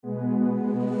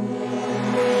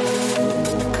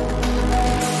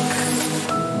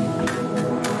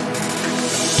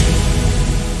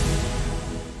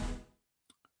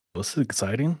This is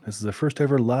exciting. This is the first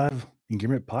ever live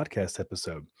Engagement podcast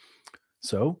episode.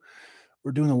 So,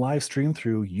 we're doing a live stream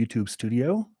through YouTube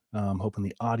Studio. Hoping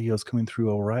the audio is coming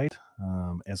through all right,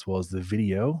 as well as the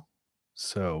video.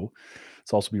 So,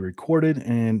 it's also be recorded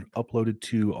and uploaded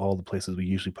to all the places we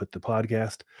usually put the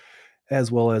podcast,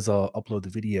 as well as upload the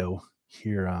video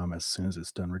here as soon as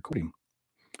it's done recording.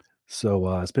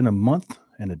 So, it's been a month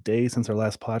and a day since our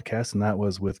last podcast, and that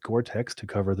was with Gore-Tex to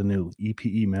cover the new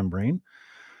EPE membrane.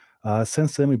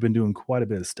 Since then, we've been doing quite a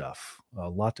bit of stuff, a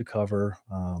lot to cover,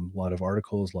 a lot of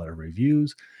articles, a lot of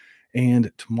reviews.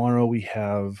 And tomorrow we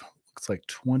have, looks like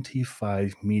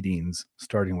 25 meetings,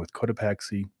 starting with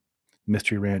Cotopaxi,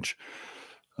 Mystery Ranch,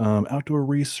 Outdoor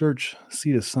Research,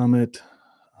 CETA Summit,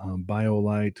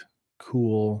 BioLite,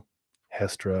 Cool,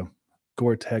 Hestra,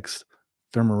 Gore-Tex,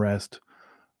 Thermarest,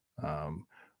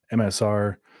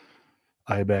 MSR,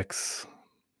 Ibex,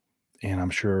 and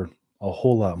I'm sure a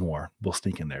whole lot more will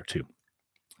sneak in there too.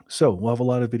 So we'll have a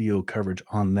lot of video coverage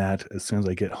on that as soon as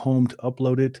I get home to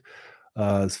upload it.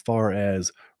 As far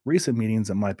as recent meetings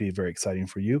that might be very exciting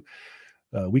for you,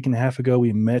 a week and a half ago,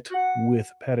 we met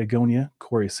with Patagonia.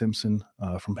 Corey Simpson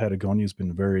from Patagonia has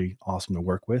been very awesome to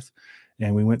work with.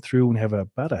 And we went through and have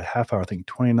about a half hour, I think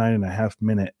 29 and a half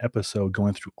minute episode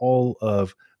going through all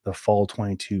of the fall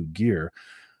 22 gear,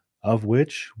 of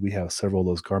which we have several of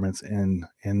those garments in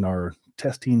our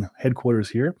testing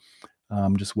headquarters here.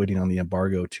 I'm just waiting on the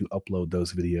embargo to upload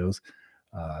those videos.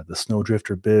 The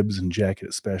Snowdrifter bibs and jacket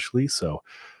especially. So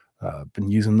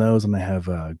been using those, and I have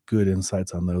good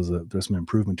insights on those. There's some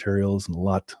improved materials and a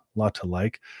lot to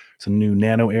like. Some new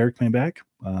Nano Air coming back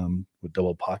with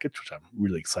double pockets, which I'm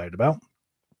really excited about.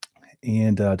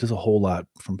 And just a whole lot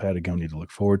from Patagonia to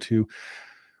look forward to.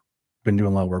 Been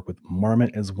doing a lot of work with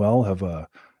Marmot as well. Have a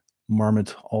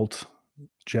Marmot Alt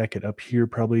jacket up here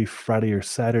probably Friday or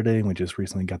Saturday, and we just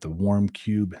recently got the Warm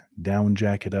Cube down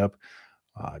jacket up.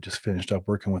 Just finished up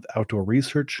working with Outdoor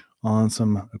Research on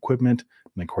some equipment,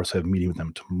 and of course I have a meeting with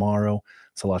them tomorrow.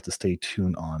 It's a lot to stay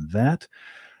tuned on that.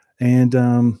 And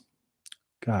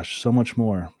gosh, so much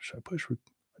more. Should I push? I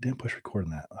didn't push record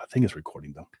on that. I think it's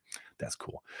recording though. That's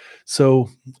cool. So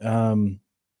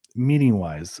meeting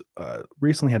wise,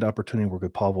 recently had the opportunity to work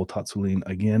with Pavel Tatsulin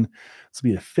again. This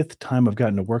will be the fifth time I've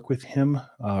gotten to work with him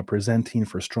presenting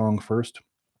for Strong First.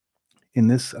 In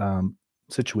this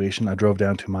situation, I drove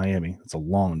down to Miami. It's a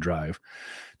long drive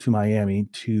to Miami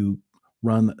to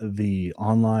run the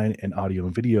online and audio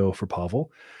and video for Pavel.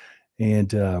 And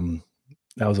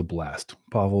that was a blast.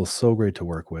 Pavel is so great to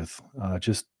work with,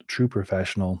 just true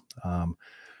professional.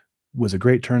 Was a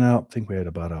great turnout. I think we had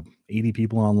about 80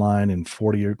 people online and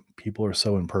 40 people or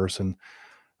so in person.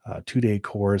 2-day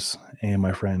course, and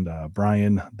my friend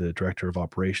Brian, the director of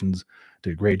operations,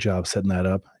 did a great job setting that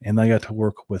up. And I got to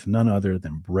work with none other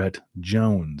than Brett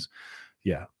Jones.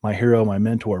 Yeah, my hero, my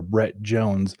mentor, Brett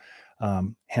Jones,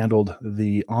 handled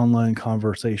the online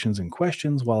conversations and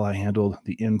questions while I handled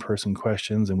the in-person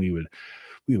questions. And we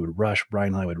would rush,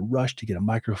 Brian and I would rush to get a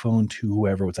microphone to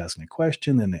whoever was asking a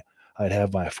question. Then I'd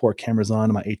have my 4 cameras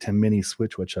on, my A10 mini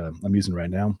switch, which I'm using right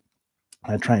now.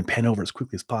 I'd try and pan over as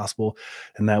quickly as possible.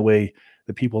 And that way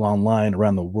the people online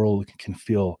around the world can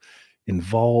feel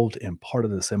involved and part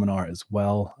of the seminar as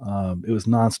well. It was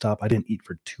nonstop. I didn't eat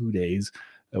for 2 days.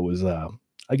 It was,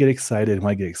 I get excited.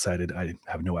 When I get excited, I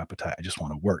have no appetite. I just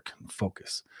want to work and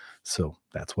focus. So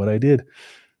that's what I did.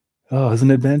 Oh, it was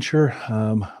an adventure.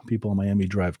 People in Miami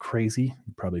drive crazy.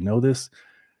 You probably know this.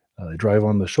 They drive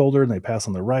on the shoulder and they pass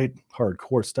on the right,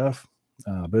 hardcore stuff.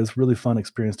 But it's a really fun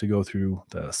experience to go through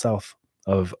the south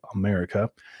of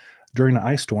America during an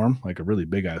ice storm, like a really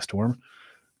big ice storm.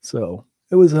 So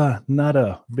it was not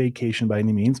a vacation by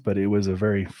any means, but it was a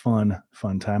very fun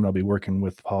time. I'll be working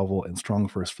with Pavel and Strong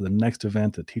First for the next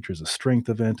event, the Teachers of Strength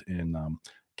event, and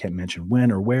can't mention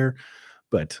when or where,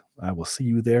 but I will see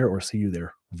you there or see you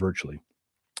there virtually.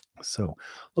 So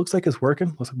looks like it's working.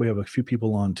 Looks like we have a few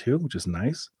people on too, which is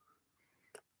nice.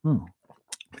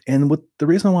 And with the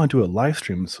reason I want to do a live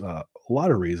stream is a lot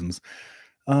of reasons.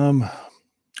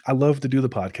 I love to do the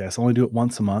podcast. I only do it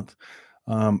once a month.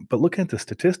 But looking at the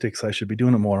statistics, I should be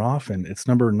doing it more often. It's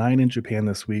number 9 in Japan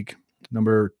this week,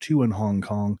 number 2 in Hong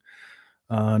Kong,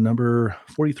 number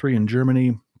 43 in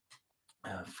Germany,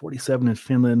 47 in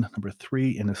Finland, number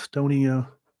 3 in Estonia,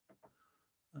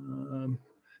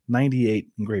 98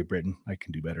 in Great Britain. I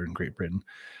can do better in Great Britain.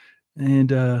 And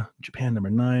Japan, number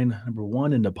 9, number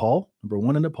 1 in Nepal. Number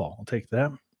 1 in Nepal. I'll take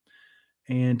that.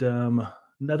 And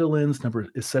Netherlands, number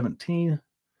is 17.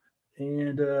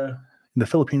 And the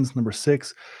Philippines, number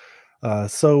 6.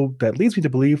 So that leads me to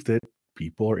believe that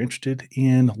people are interested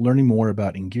in learning more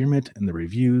about Engearment and the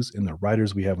reviews and the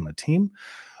writers we have on the team.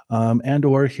 and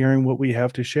or hearing what we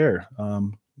have to share.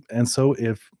 And so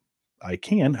if I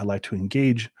can, I'd like to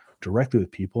engage directly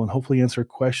with people and hopefully answer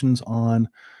questions on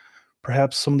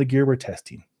perhaps some of the gear we're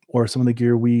testing or some of the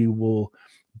gear we will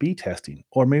be testing,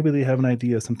 or maybe they have an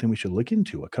idea of something we should look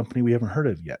into, a company we haven't heard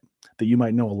of yet that you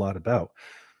might know a lot about.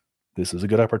 This is a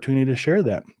good opportunity to share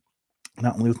that,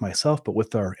 not only with myself, but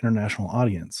with our international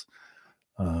audience.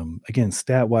 Again,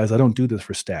 stat wise, I don't do this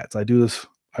for stats. I do this,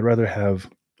 I'd rather have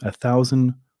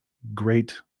 1,000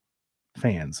 great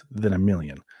fans than a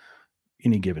million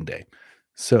any given day.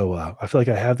 So I feel like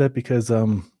I have that because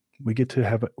we get to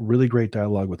have a really great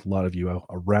dialogue with a lot of you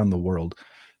around the world.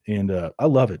 And I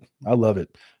love it. I love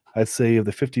it. I'd say of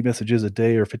the 50 messages a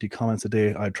day or 50 comments a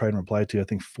day I try and reply to, I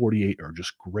think 48 are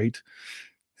just great.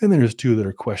 And then there's 2 that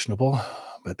are questionable.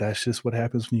 But that's just what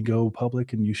happens when you go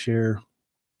public and you share.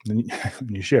 When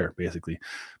you share, basically,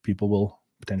 people will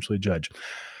potentially judge.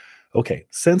 Okay,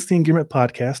 since the Engearment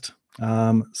podcast,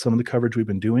 some of the coverage we've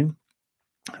been doing,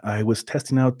 I was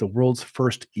testing out the world's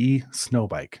first e-snow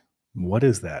bike. What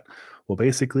is that? Well,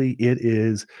 basically, it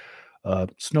is a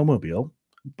snowmobile,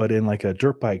 but in like a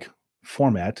dirt bike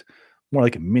format, more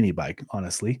like a mini bike,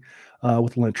 honestly,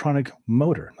 with an electronic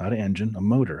motor, not an engine, a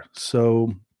motor.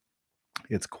 So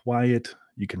it's quiet.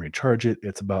 You can recharge it.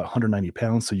 It's about 190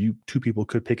 pounds. So 2 people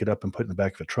could pick it up and put it in the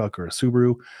back of a truck or a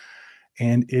Subaru.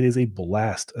 And it is a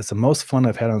blast. It's the most fun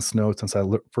I've had on snow since I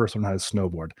first learned how to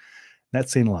snowboard.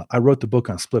 That's saying a lot. I wrote the book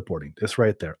on splitboarding. It's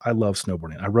right there. I love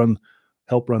snowboarding.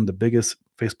 Help run the biggest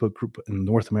Facebook group in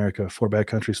North America for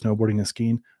backcountry snowboarding and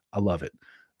skiing. I love it.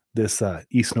 This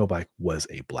e-snow bike was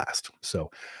a blast. So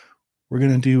we're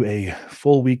going to do a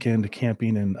full weekend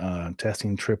camping and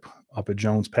testing trip up at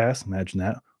Jones Pass. Imagine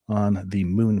that, on the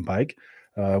Moon bike.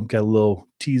 Got a little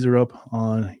teaser up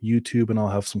on YouTube, and I'll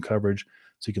have some coverage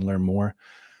so you can learn more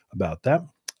about that.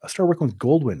 I started working with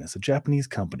Goldwyn. It's a Japanese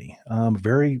company,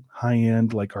 very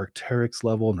high-end, like Arc'teryx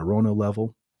level, Nerono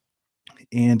level.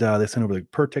 And they sent over the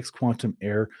Pertex Quantum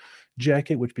Air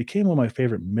jacket, which became one of my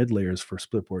favorite mid layers for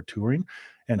splitboard touring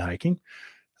and hiking.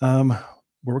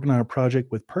 We're working on a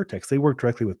project with Pertex. They work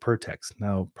directly with Pertex.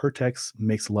 Now, Pertex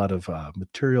makes a lot of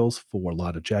materials for a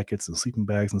lot of jackets and sleeping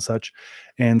bags and such.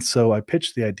 And so I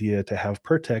pitched the idea to have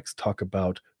Pertex talk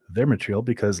about their material,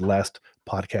 because last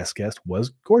podcast guest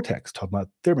was Gore-Tex talking about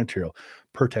their material.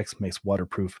 Pertex makes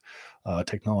waterproof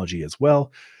technology as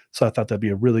well. So I thought that'd be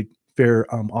a really fair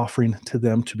offering to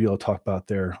them to be able to talk about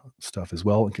their stuff as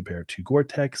well and compare it to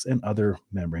Gore-Tex and other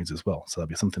membranes as well. So that'd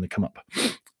be something to come up.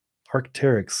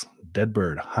 Arc'teryx,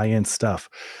 Deadbird, high-end stuff.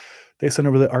 They sent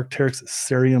over the Arc'teryx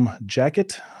Cerium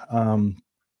jacket,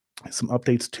 some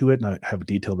updates to it, and I have a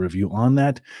detailed review on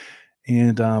that.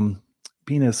 And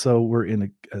being as so we're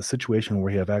in a situation where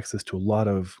we have access to a lot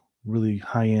of really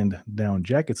high-end down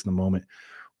jackets in the moment,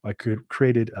 I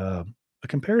created a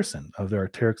comparison of the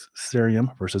Arc'teryx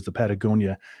Cerium versus the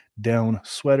Patagonia down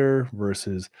sweater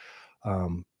versus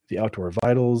the Outdoor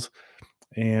Vitals,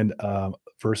 and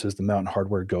versus the Mountain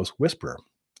Hardwear Ghost Whisperer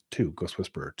 2, Ghost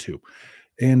Whisperer 2.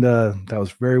 And that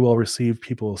was very well received.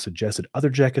 People suggested other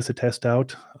jackets to test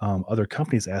out. Other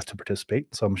companies asked to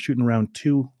participate. So I'm shooting around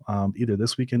 2 either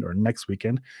this weekend or next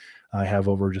weekend. I have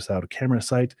over just out of camera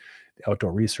site the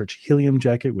Outdoor Research Helium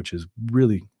jacket, which is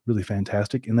really, really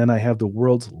fantastic. And then I have the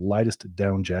world's lightest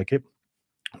down jacket,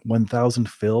 1000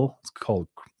 fill. It's called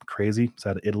Crazy. It's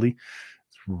out of Italy.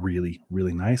 It's really,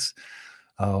 really nice.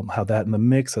 Have that in the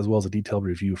mix, as well as a detailed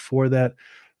review for that,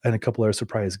 and a couple other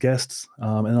surprise guests.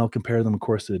 And I'll compare them, of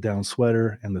course, to the down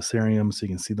sweater and the Cerium, so you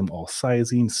can see them all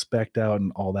sizing, specced out,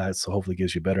 and all that. So hopefully it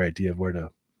gives you a better idea of where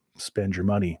to spend your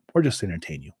money or just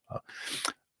entertain you.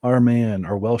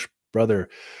 Our Welsh brother,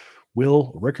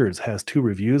 Will Rickards, has 2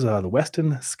 reviews. The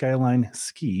Weston Skyline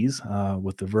skis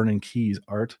with the Vernon Keyes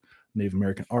art, Native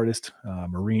American artist,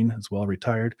 Marine as well,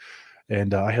 retired.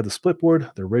 And I had the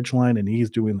Splitboard, the Ridgeline, and he's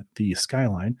doing the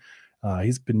Skyline.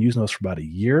 He's been using those for about a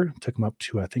year. Took him up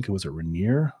to, I think it was at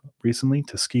Rainier recently,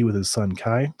 to ski with his son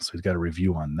Kai. So he's got a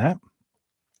review on that.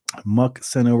 Muck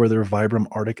sent over their Vibram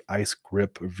Arctic Ice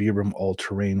Grip Vibram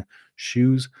all-terrain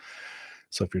shoes.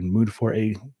 So if you're in the mood for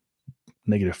a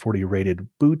 -40 rated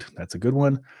boot, that's a good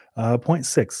one.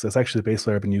 0.6, that's actually the base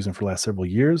layer I've been using for the last several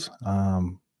years.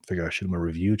 Figured I should do a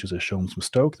review just to show them some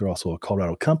stoke. They're also a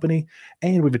Colorado company,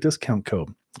 and we have a discount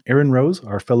code. Aaron Rose,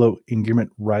 our fellow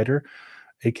Engearment rider,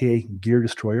 aka Gear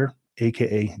Destroyer,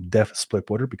 aka Deaf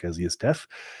Splitboarder, because he is deaf.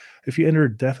 If you enter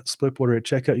Deaf Splitboarder at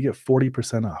checkout, you get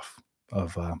 40% off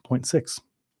of 0.6.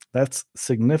 That's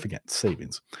significant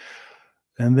savings.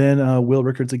 And then Will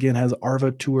Rickards again has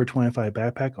Arva Tour 25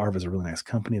 backpack. Arva is a really nice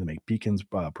company. They make beacons,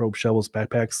 probe shovels,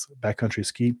 backpacks, backcountry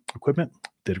ski equipment.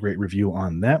 Did a great review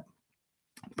on that.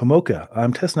 Pomoka.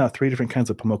 I'm testing out 3 different kinds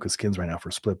of Pomoka skins right now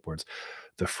for split boards.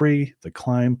 The Free, the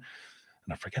Climb,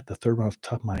 and I forget the third one off the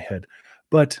top of my head.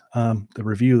 But the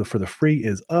review for the Free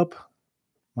is up.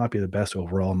 Might be the best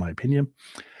overall in my opinion.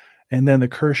 And then the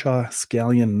Kershaw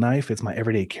Scallion knife. It's my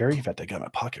everyday carry. In fact, I got my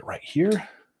pocket right here.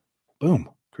 Boom.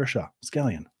 Kershaw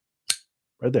Scallion.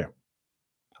 Right there.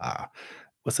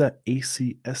 What's that?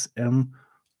 ACSM?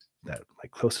 That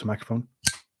like close to the microphone?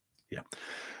 Yeah.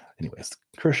 Anyways,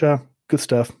 Kershaw, good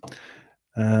stuff.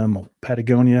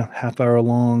 Patagonia, half-hour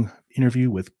long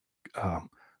interview with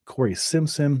Corey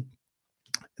Simpson.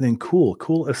 And then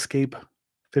Cool Escape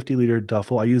 50-liter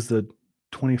duffel. I use the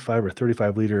 25 or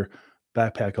 35-liter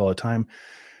backpack all the time.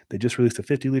 They just released a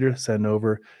 50-liter, sent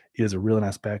over. It is a really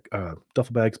nice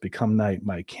duffel bag. It's become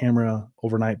my camera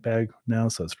overnight bag now,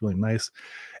 so it's really nice.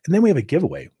 And then we have a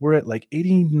giveaway. We're at like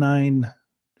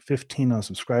 89.15 on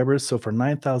subscribers. So for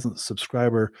 9,000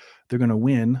 subscriber, they're going to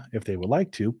win, if they would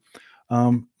like to,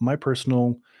 my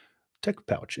personal tech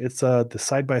pouch. It's the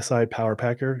side-by-side power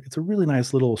packer. It's a really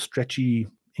nice little stretchy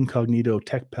incognito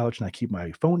tech pouch, and I keep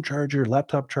my phone charger,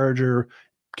 laptop charger,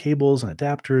 cables and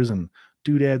adapters and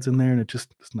doodads in there, and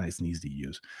it's nice and easy to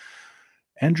use.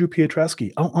 Andrew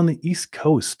Piotrowski out on the East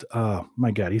Coast.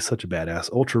 My God, he's such a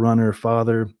badass. Ultra runner,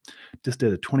 father. Just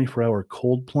did a 24-hour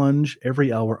cold plunge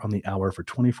every hour on the hour for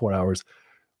 24 hours.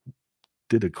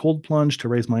 Did a cold plunge to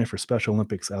raise money for Special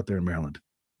Olympics out there in Maryland.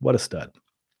 What a stud.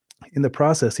 In the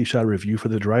process, he shot a review for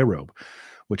the Dry Robe,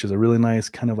 which is a really nice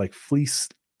kind of like fleece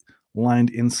lined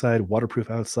inside,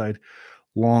 waterproof outside,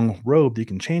 long robe that you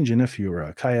can change in if you're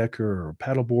a kayaker or a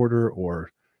paddleboarder,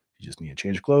 or you just need to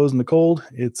change clothes in the cold.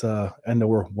 It's and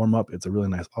or warm up. It's a really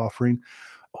nice offering.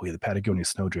 Oh yeah, the Patagonia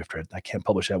Snowdrifter. I can't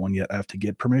publish that one yet. I have to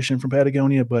get permission from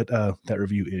Patagonia, but that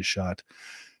review is shot.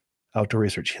 Outdoor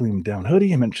Research Helium Down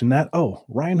hoodie. I mentioned that. Oh,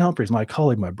 Ryan Humphreys, my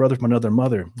colleague, my brother from another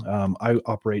mother. I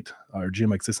operate our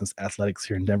Gym Existence Athletics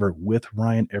here in Denver with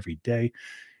Ryan every day.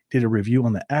 Did a review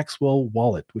on the Axwell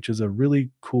wallet, which is a really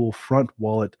cool front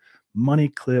wallet, money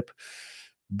clip,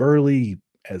 burly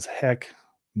as heck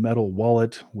metal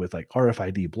wallet with like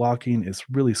RFID blocking. It's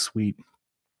really sweet.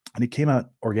 And it came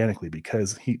out organically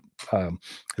because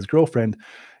his girlfriend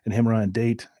and him are on a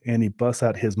date, and he busts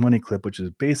out his money clip, which is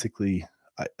basically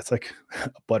it's like a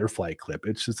butterfly clip.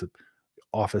 It's just an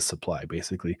office supply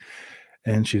basically.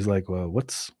 And she's like, "Well,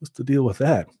 what's the deal with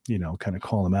that?" Kind of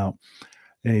call him out.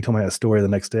 And he told me that story the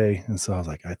next day. And so I was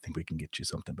like, I think we can get you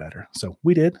something better. So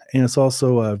we did. And it's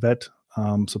also a vet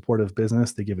supportive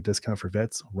business. They give a discount for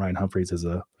vets. Ryan Humphreys is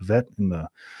a vet in the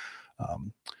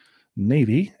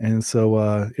Navy. And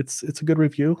so it's a good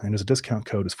review. And there's a discount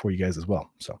code is for you guys as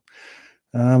well. So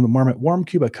the Marmot Warm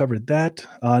Cube, I covered that.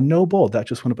 No Bull, that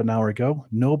just went up an hour ago.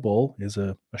 No Bull is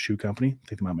a shoe company. I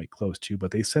think they might make clothes too,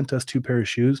 but they sent us 2 pairs of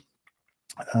shoes.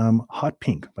 Hot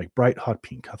pink, like bright hot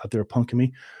pink. I thought they were punking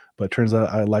me, but it turns out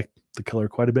I like the color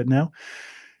quite a bit now.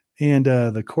 And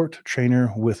the Court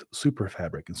Trainer with Super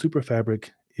Fabric. And Super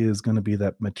Fabric is going to be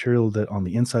that material that on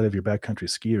the inside of your backcountry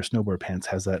ski or snowboard pants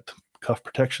has that cuff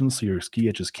protection so your ski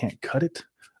edges can't cut it.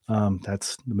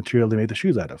 That's the material they made the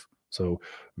shoes out of. So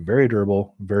very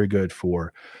durable, very good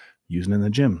for using in the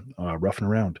gym, roughing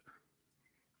around.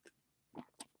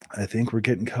 I think we're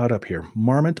getting caught up here.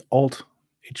 Marmot Alt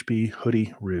HB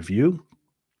hoodie review.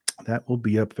 That will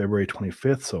be up February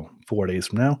 25th, so 4 days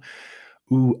from now.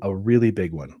 Ooh, a really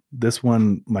big one. This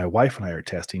one, my wife and I are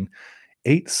testing.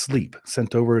 8 Sleep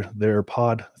sent over their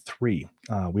Pod 3.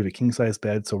 We have a king-size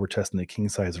bed, so we're testing the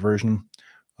king-size version.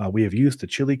 We have used the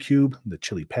Chili Cube, the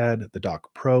Chili Pad, the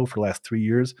Dock Pro for the last 3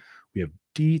 years. We have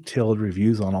detailed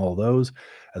reviews on all of those,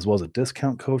 as well as a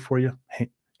discount code for you.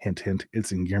 Hint, hint,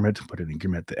 it's in Gearmit. Put it in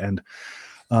Gearmit at the end.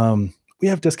 We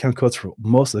have discount codes for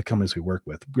most of the companies we work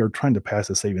with. We're trying to pass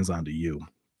the savings on to you.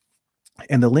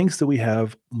 And the links that we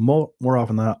have more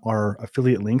often than not are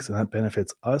affiliate links, and that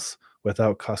benefits us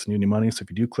without costing you any money. So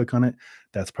if you do click on it,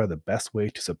 that's probably the best way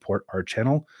to support our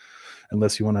channel.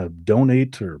 Unless you want to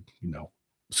donate or,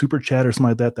 super chat or something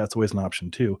like that, that's always an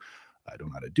option too. I don't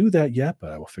know how to do that yet,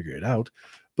 but I will figure it out.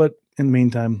 But in the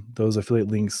meantime, those affiliate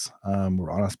links,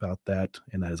 we're honest about that,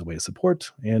 and that is a way to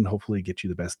support and hopefully get you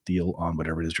the best deal on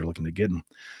whatever it is you're looking to get.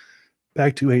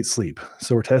 Back to 8 Sleep.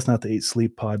 So we're testing out the 8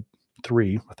 Sleep Pod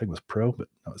 3. I think it was Pro, but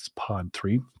no, it's Pod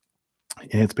 3.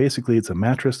 And it's a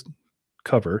mattress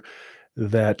cover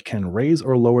that can raise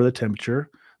or lower the temperature.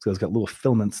 So it's got little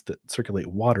filaments that circulate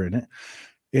water in it.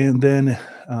 And then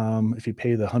if you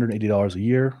pay the $180 a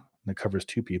year, and it covers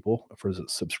 2 people for a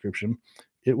subscription,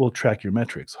 it will track your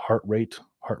metrics: heart rate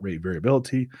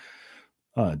variability,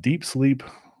 deep sleep,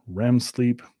 REM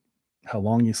sleep, how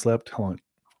long you slept, how long it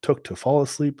took to fall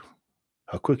asleep,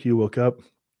 how quick you woke up.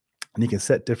 And you can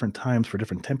set different times for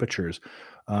different temperatures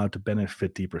to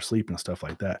benefit deeper sleep and stuff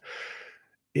like that.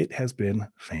 It has been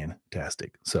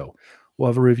fantastic. So we'll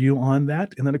have a review on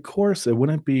that. And then, of course, it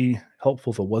wouldn't be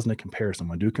helpful if it wasn't a comparison. I'm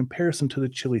going to do a comparison to the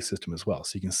Chili system as well.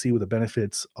 So you can see what the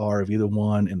benefits are of either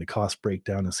one and the cost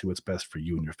breakdown and see what's best for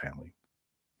you and your family.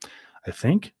 I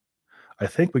think, I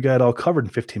think we got it all covered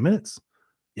in 15 minutes.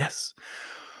 Yes.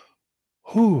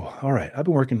 Whew. All right. I've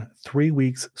been working 3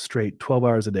 weeks straight, 12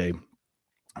 hours a day.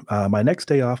 My next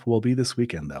day off will be this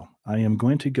weekend, though. I am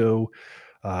going to go,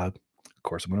 of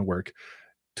course, I'm going to work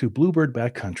to Bluebird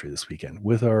Backcountry this weekend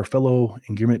with our fellow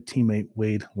Engearment teammate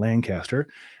Wade Lancaster.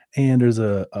 And there's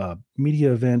a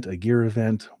media event, a gear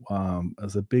event.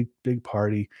 There's a big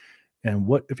party. And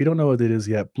what if you don't know what it is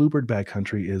yet? Bluebird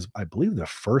Backcountry is, I believe, the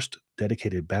first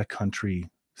dedicated backcountry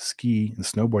ski and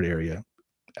snowboard area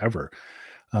ever.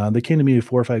 They came to me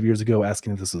 4 or 5 years ago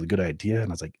asking if this was a good idea, and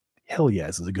I was like, "Hell yeah,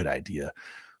 this is a good idea."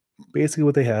 Basically,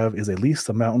 what they have is they lease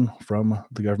the mountain from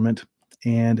the government,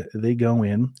 and they go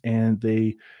in and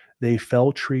they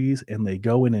fell trees and they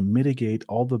go in and mitigate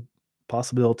all the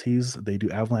possibilities. They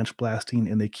do avalanche blasting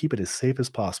and they keep it as safe as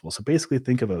possible. So basically,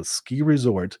 think of a ski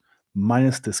resort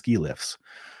minus the ski lifts,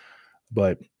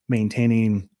 but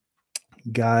maintaining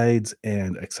guides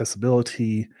and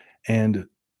accessibility. And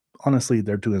honestly,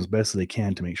 they're doing as best as they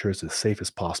can to make sure it's as safe as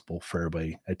possible for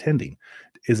everybody attending.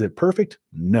 Is it perfect?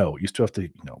 No. You still have to,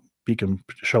 beacon,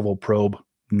 shovel, probe,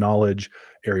 knowledge,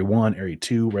 area one, area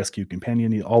two, rescue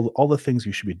companion, all the things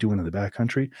you should be doing in the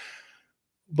backcountry.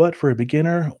 But for a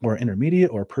beginner or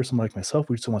intermediate or a person like myself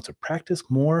who just wants to practice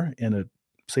more in a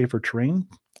safer terrain,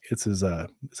 it's a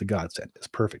godsend. It's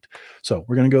perfect. So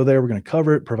we're going to go there. We're going to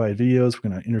cover it, provide videos. We're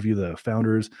going to interview the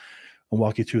founders and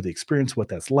walk you through the experience, what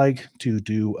that's like to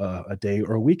do a day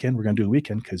or a weekend. We're going to do a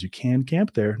weekend because you can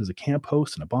camp there. There's a camp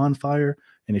host and a bonfire.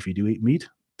 And if you do eat meat,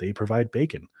 they provide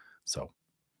bacon. So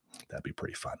that'd be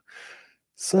pretty fun.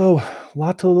 So a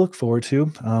lot to look forward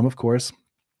to, of course.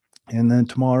 And then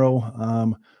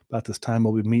tomorrow, about this time,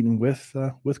 we'll be meeting with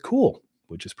Cool,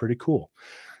 which is pretty cool.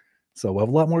 So we'll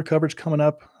have a lot more coverage coming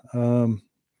up. I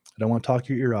don't want to talk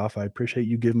your ear off. I appreciate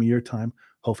you giving me your time.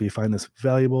 Hopefully, you find this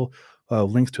valuable.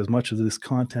 Links to as much of this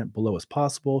content below as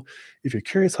possible. If you're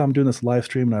curious how I'm doing this live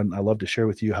stream, and I love to share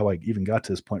with you how I even got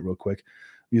to this point real quick,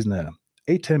 I'm using the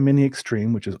A10 Mini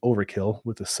Extreme, which is overkill,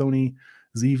 with the Sony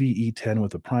ZV-E10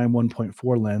 with a prime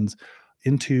 1.4 lens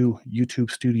into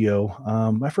YouTube Studio.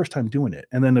 My first time doing it.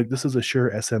 And then this is a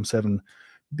Shure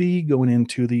SM7B going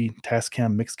into the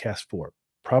Tascam Mixcast 4.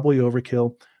 Probably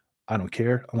overkill. I don't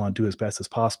care. I want to do as best as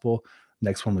possible.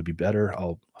 Next one would be better.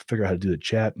 I'll figure out how to do the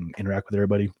chat and interact with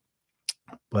everybody.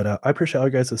 But I appreciate all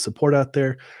you guys' support out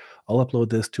there. I'll upload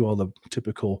this to all the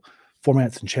typical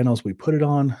formats and channels we put it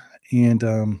on. And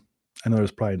I know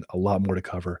there's probably a lot more to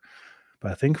cover.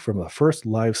 But I think from the first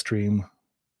live stream,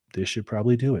 this should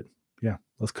probably do it. Yeah,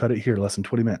 let's cut it here, less than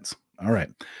 20 minutes. All right.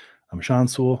 I'm Sean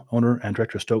Sewell, owner and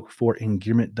director of Stoke for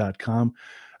Engearment.com.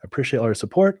 I appreciate all your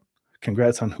support.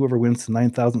 Congrats on whoever wins the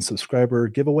 9,000 subscriber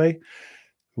giveaway.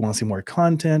 If you want to see more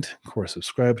content, of course,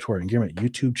 subscribe to our Engearment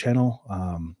YouTube channel.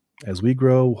 As we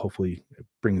grow, hopefully it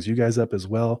brings you guys up as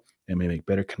well and may make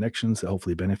better connections that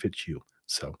hopefully benefit you.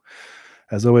 So,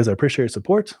 as always, I appreciate your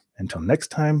support. Until next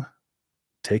time,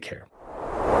 take care.